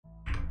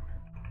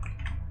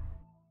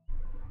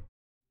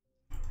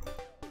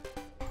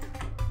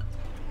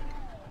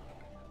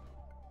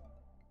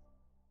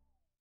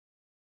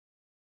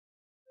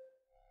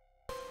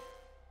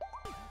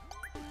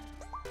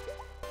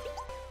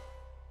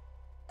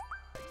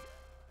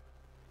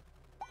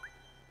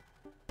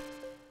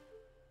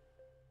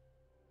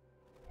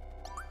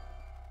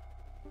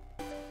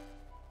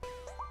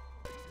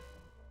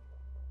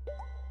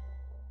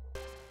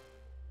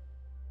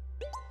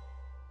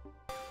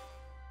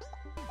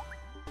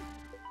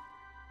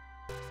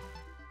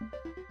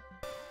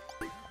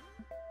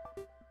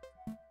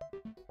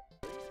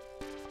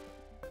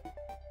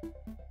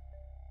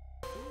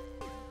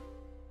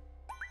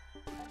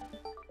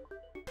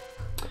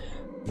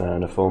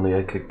Man, if only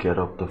I could get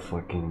up the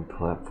fucking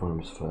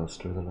platforms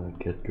faster, then I'd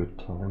get good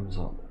times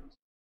on this.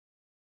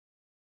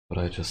 But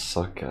I just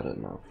suck at it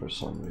now for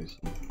some reason.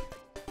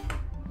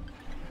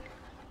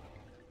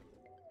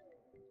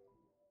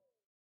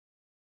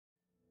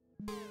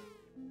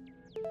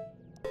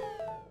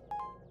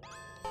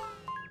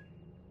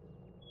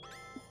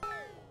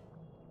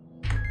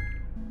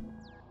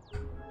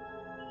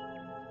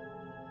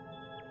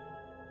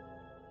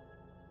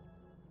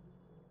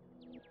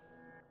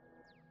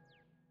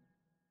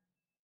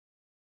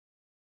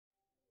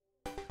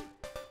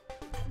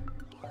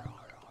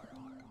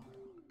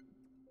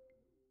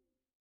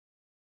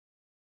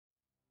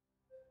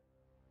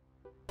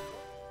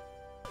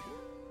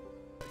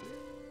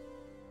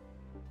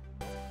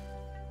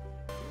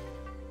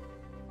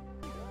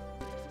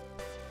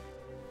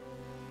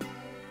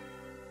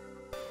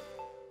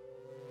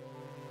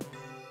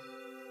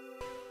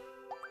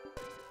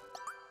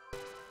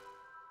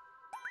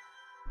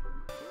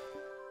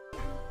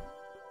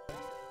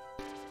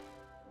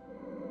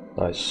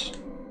 Nice.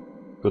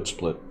 Good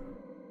split.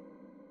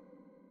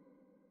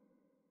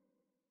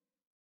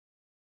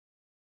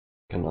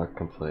 Cannot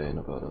complain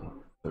about a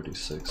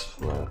 36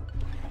 flat.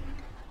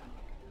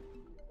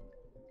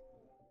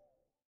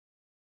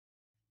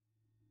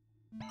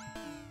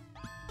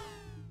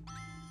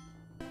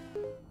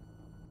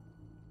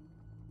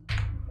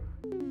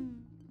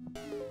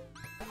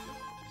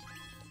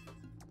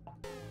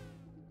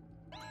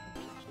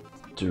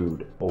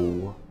 Dude,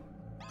 oh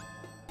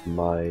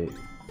my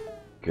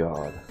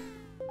god.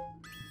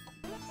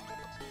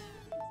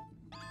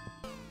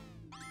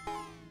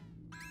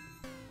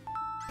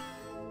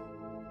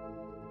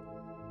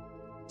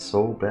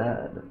 So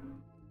bad.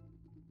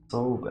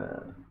 So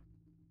bad.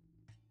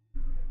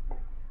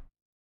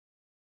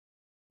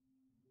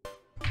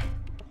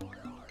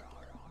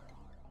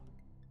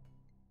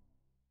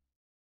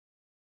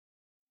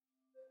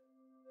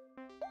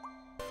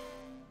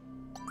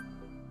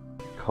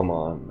 Come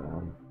on,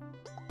 man.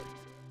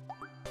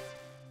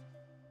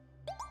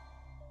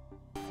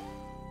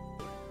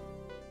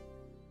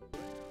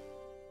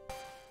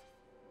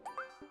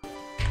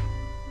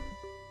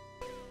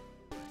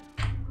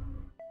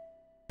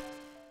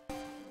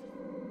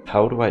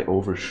 How do I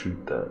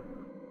overshoot that?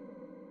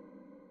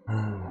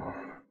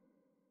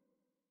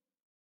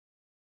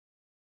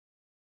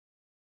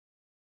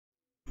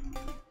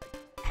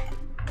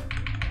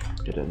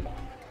 Get in.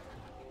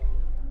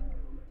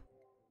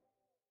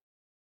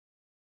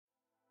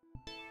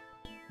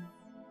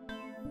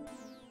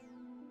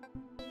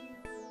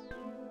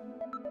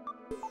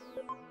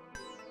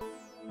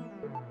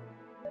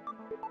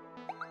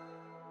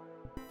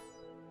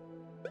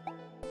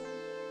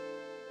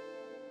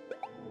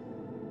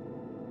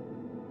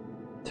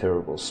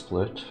 Terrible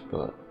split,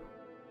 but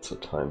it's a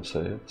time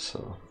save,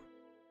 so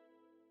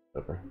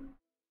whatever.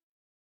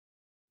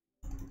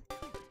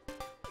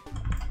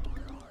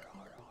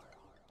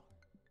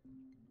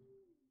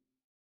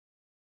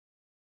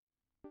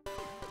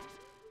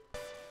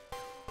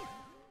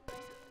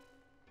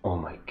 Oh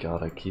my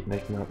god, I keep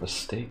making that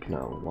mistake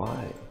now.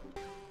 Why?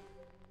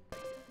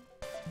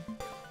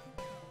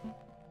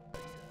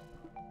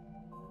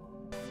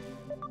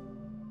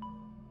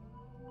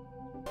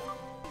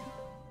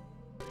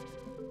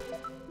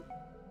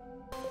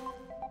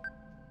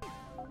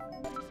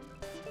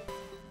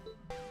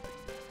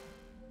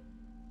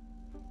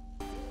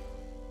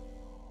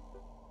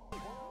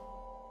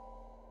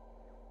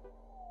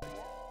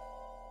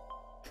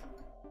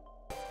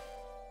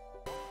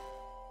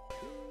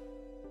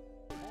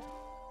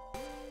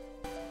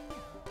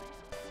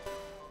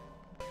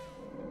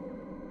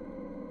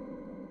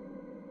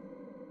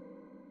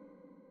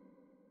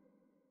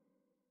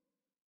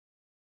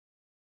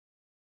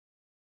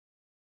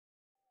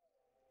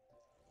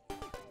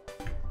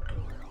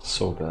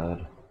 So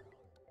bad.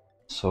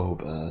 So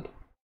bad.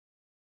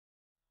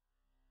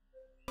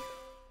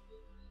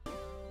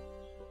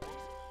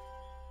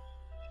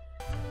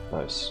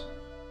 Nice.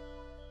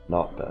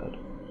 Not bad.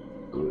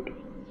 Good.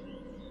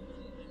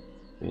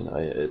 I mean,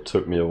 it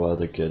took me a while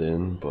to get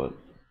in, but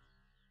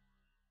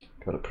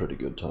got a pretty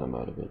good time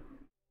out of it.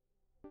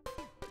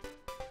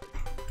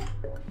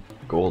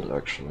 Gold,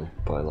 actually,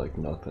 by like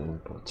nothing,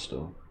 but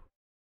still.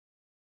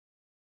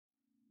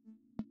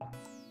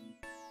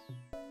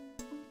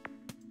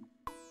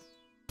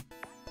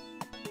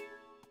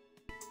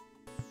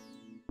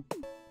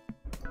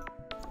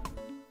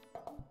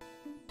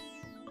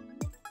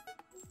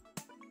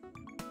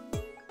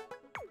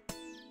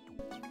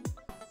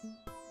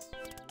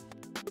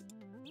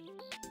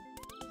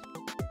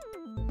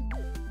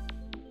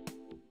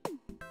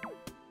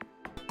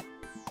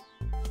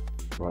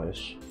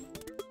 Nice.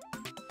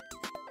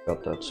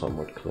 Got that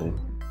somewhat clean.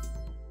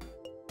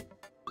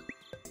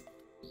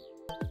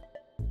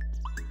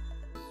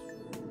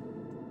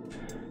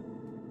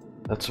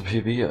 That's a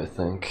PB, I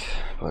think,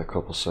 by a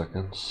couple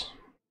seconds.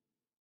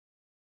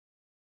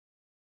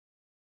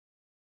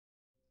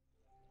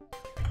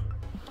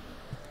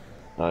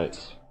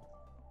 Nice.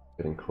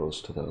 Getting close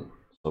to that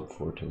sub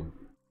 14.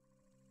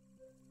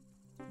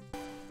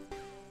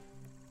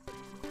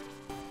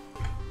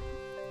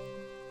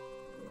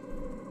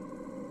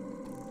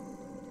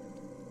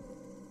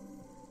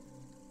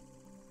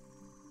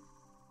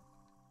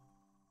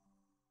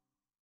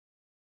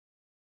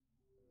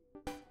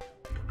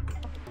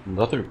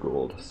 Another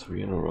gold,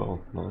 3 in a row,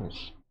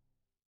 nice.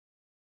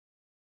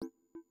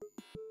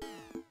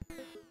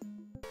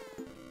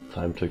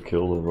 Time to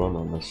kill the run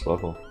on this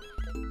level.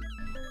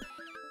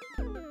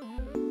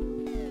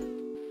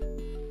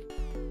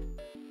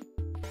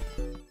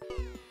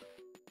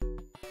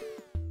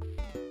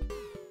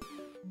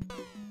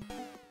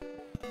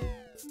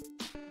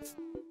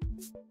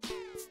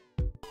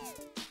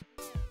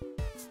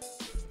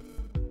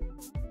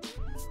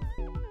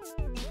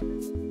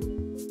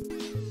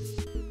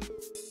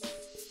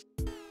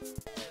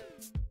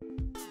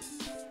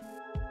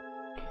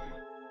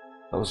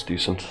 That was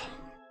decent.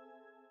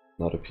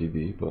 Not a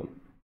PB, but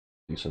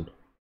decent.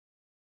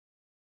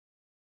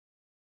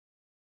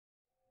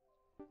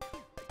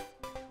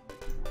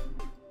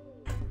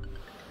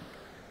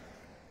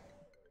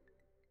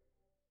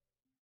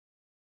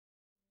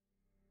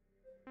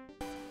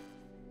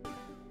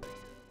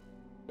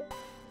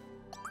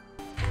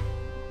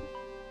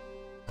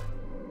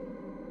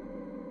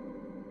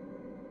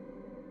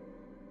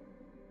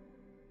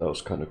 That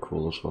was kind of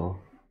cool as well.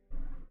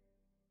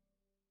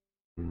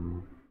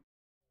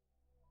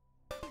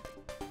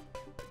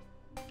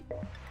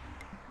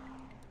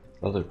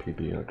 Other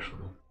PB actually,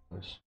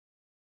 nice.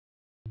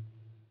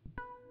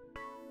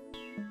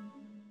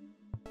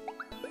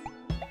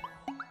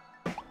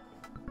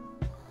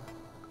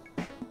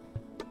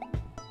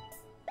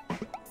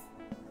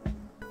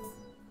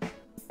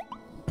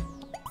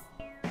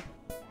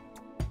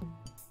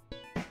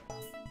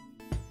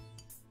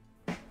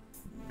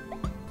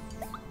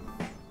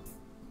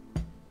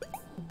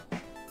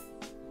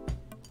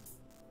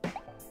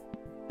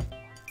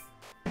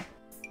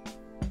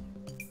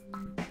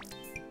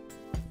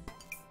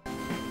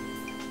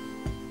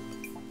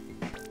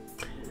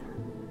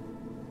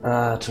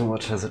 Too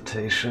much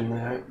hesitation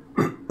there.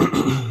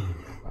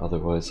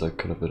 Otherwise that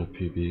could have been a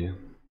PB.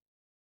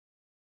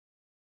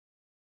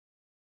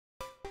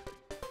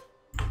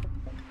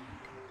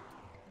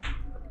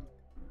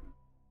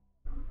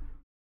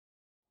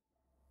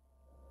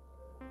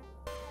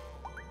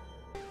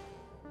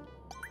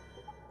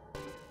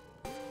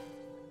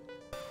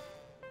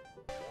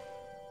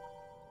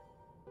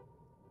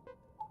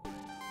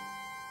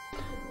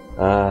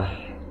 A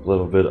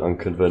little bit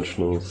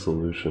unconventional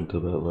solution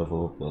to that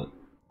level, but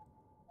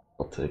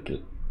I'll take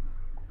it.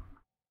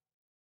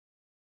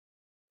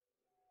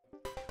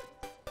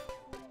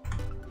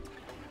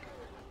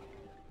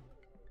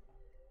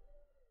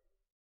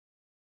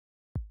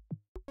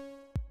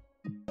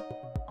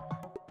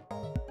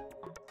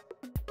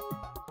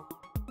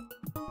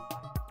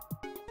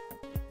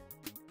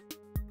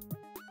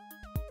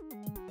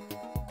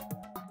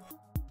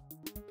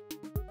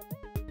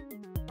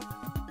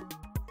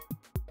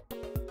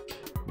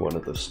 One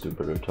of the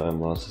stupider time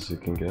losses you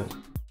can get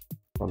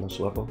on this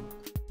level.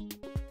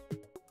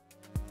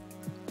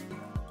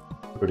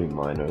 Pretty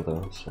minor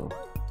though, so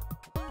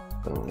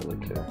I don't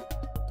really care.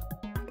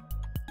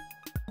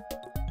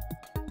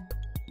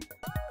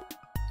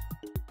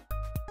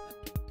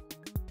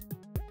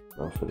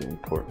 Now for the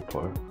important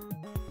part.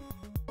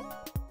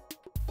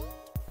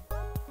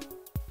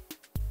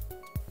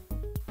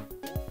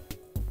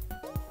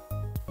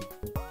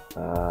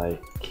 I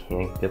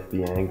can't get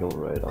the angle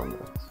right on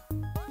this.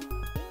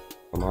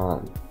 Come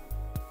on.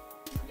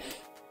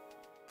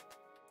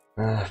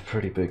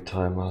 Pretty big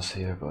time loss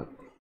here, but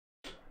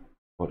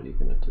what are you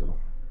gonna do?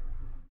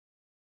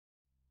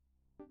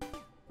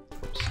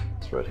 Oops,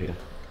 it's right here.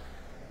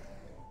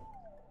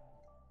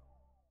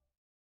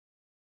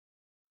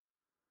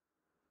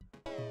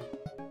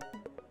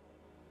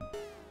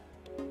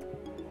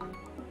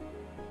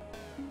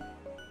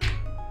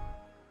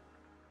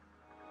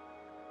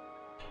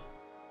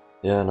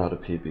 Yeah, not a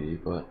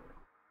PB, but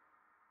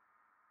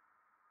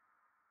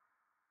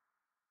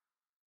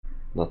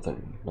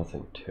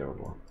nothing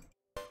terrible.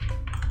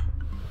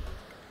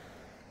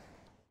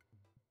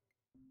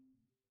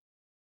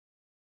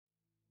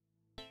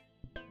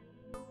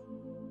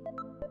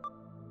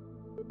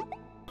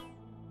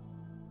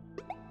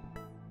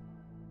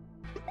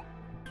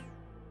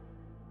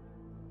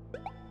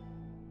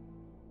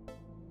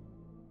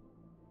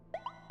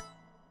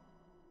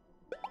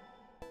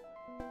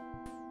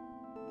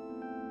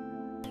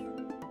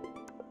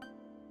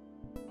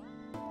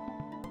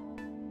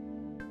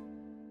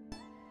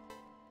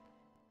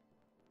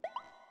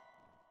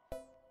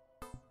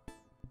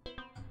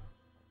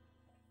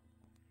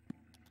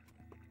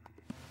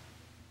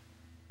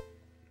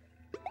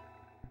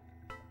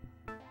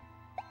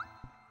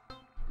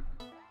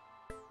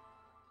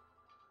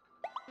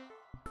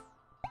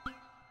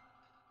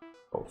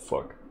 Oh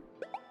fuck.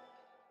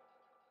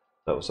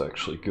 That was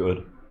actually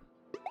good.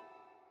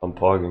 I'm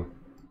pogging.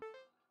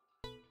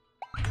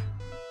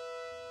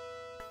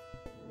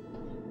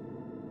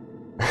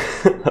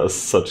 That's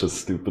such a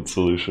stupid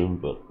solution,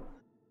 but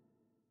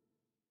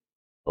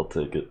I'll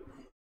take it.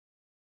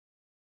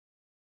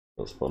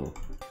 That's funny.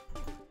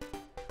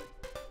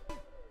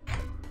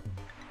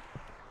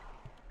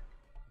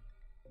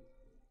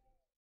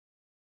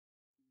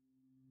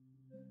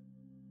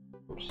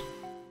 Oops.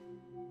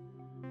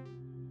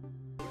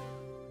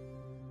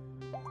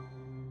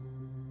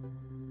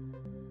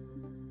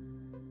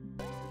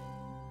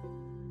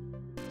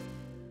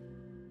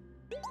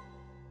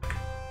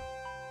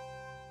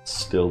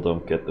 Still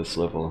don't get this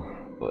level,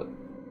 but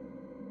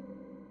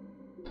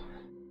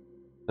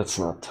that's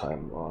not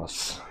time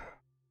loss.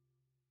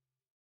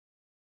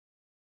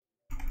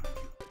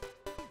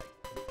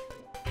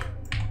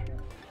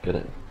 Get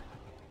in.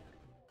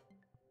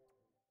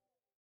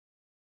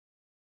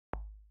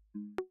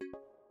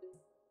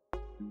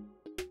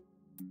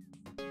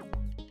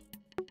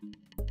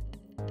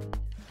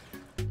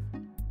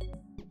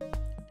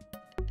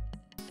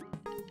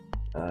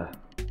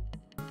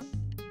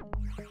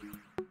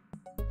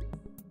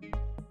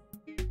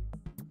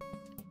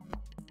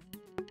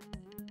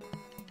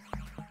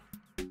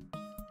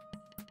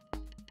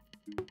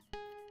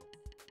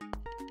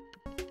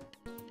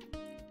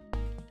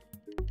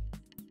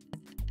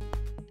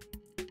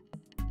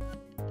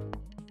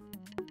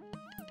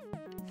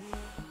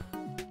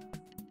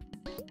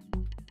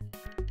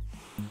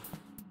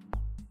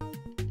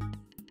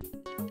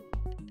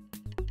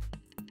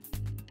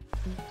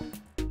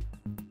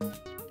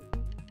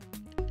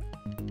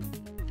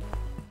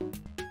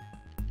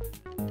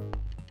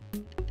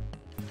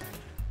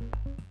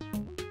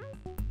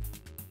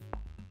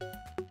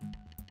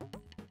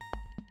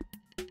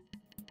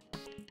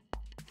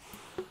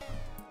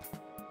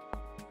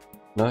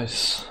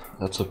 Nice.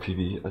 That's a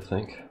PB, I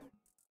think.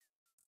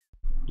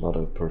 Not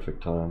a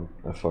perfect time.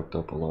 I fucked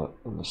up a lot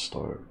in the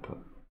start, but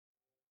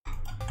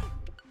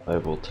I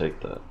will take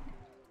that.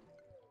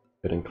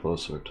 Getting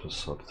closer to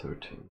sub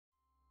 13.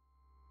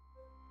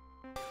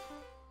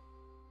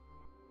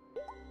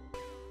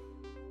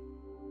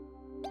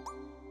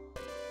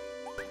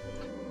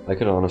 I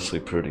could honestly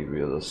pretty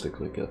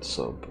realistically get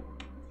sub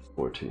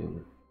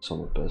 14. It's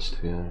on the best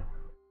here.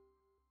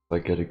 If I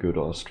get a good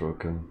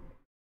Ostroken.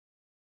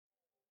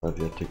 I've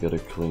yet to get a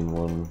clean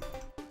one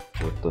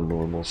with the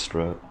normal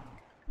strat.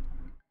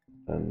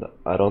 And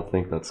I don't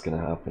think that's gonna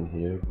happen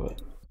here,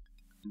 but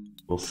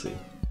we'll see.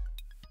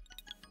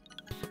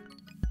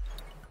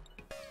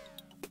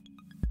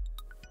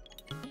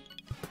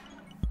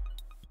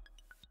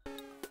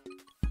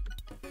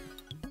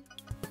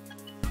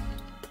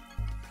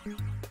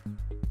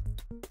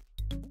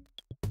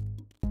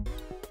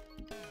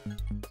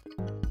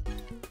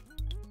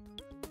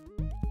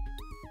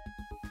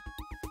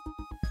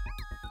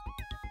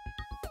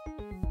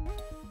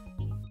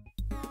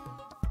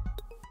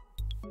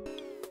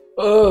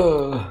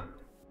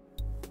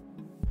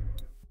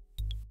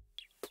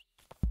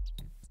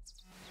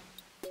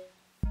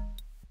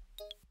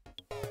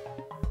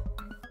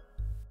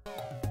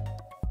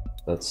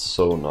 That's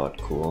so not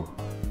cool.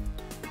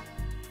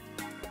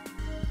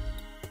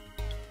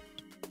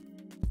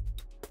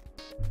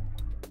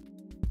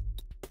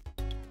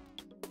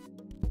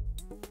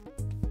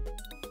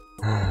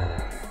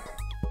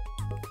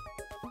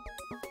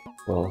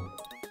 Well,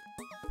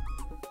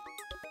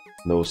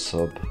 no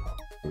sub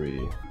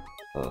 3,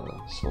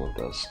 so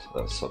best,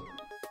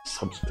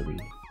 sub 3.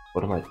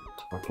 What am I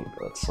talking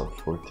about? Sub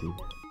 14?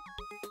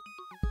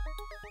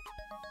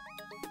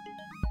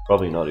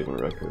 Probably not even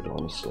record,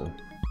 honestly.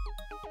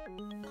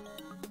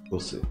 We'll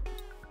see.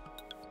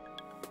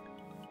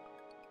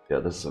 Yeah,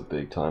 this is a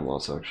big time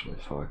loss actually,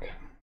 fuck.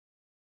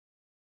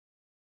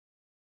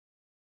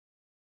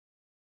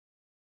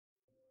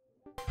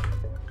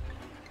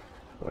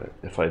 Right,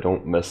 if I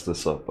don't mess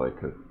this up, I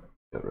could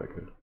get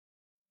record.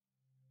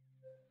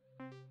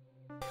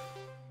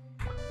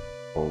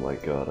 Oh my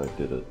god, I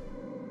did it.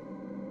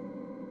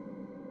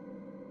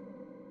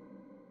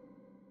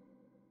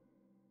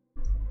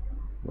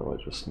 Now I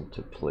just need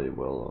to play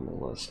well on the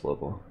last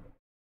level.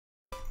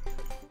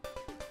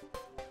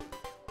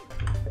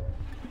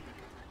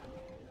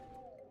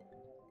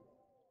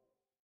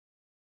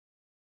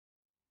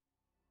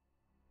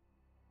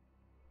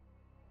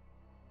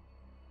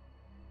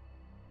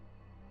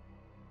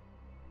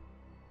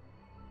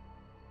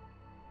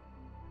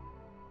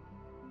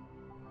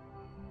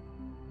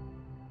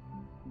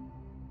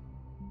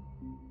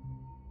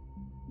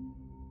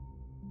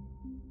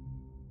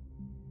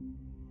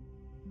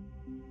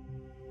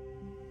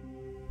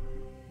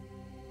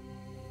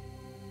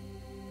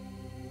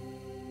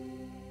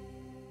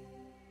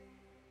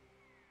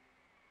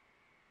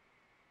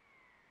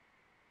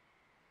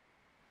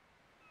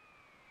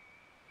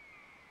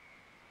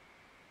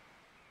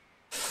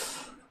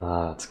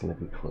 Ah, it's gonna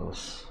be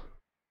close.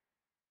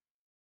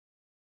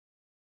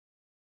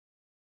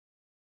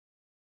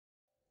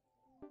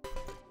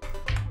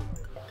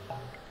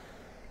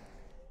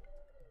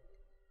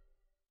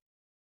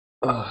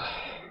 Are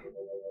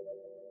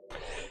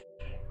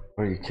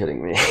you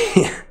kidding me?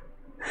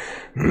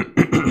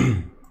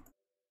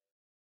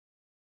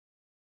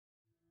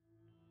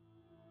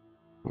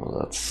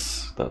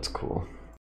 That's cool.